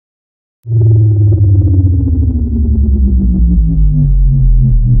Welcome.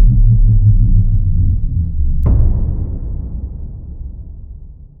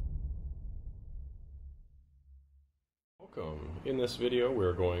 In this video,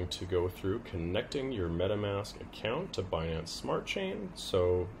 we're going to go through connecting your MetaMask account to Binance Smart Chain.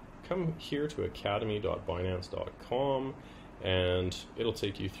 So come here to academy.binance.com and it'll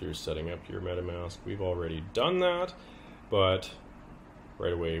take you through setting up your MetaMask. We've already done that, but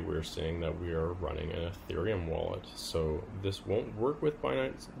right away we're saying that we are running an Ethereum wallet. So this won't work with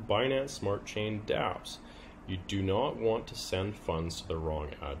Binance Smart Chain dApps. You do not want to send funds to the wrong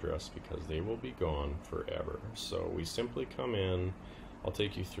address because they will be gone forever. So we simply come in, I'll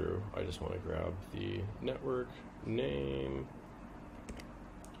take you through. I just want to grab the network name.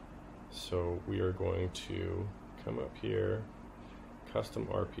 So we are going to come up here, custom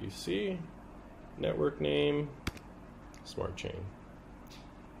RPC, network name, Smart Chain,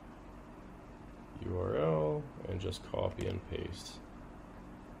 URL, and just copy and paste.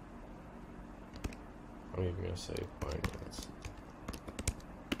 I'm even going to say Binance.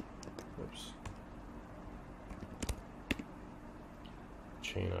 Oops.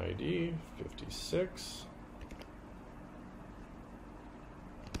 Chain ID 56.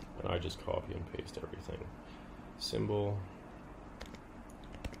 And I just copy and paste everything. Symbol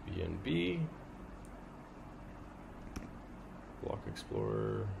BNB. Block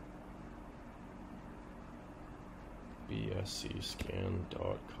Explorer.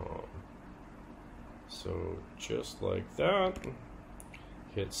 BScscan.com. So just like that,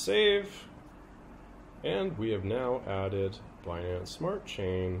 hit save, and we have now added Binance Smart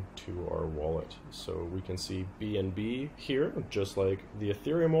Chain to our wallet. So we can see BNB here, just like the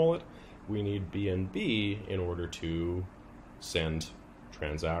Ethereum wallet. We need BNB in order to send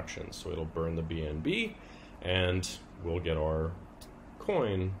transactions. So it'll burn the BNB and we'll get our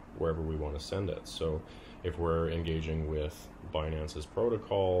coin wherever we want to send it. So if we're engaging with Binance's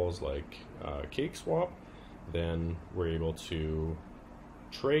protocols like CakeSwap, then we're able to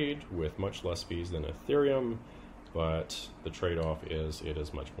trade with much less fees than Ethereum, but the trade-off is it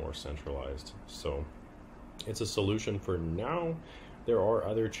is much more centralized. So it's a solution for now. There are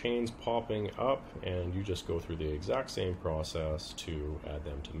other chains popping up, and you just go through the exact same process to add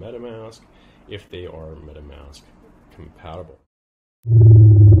them to MetaMask if they are MetaMask compatible.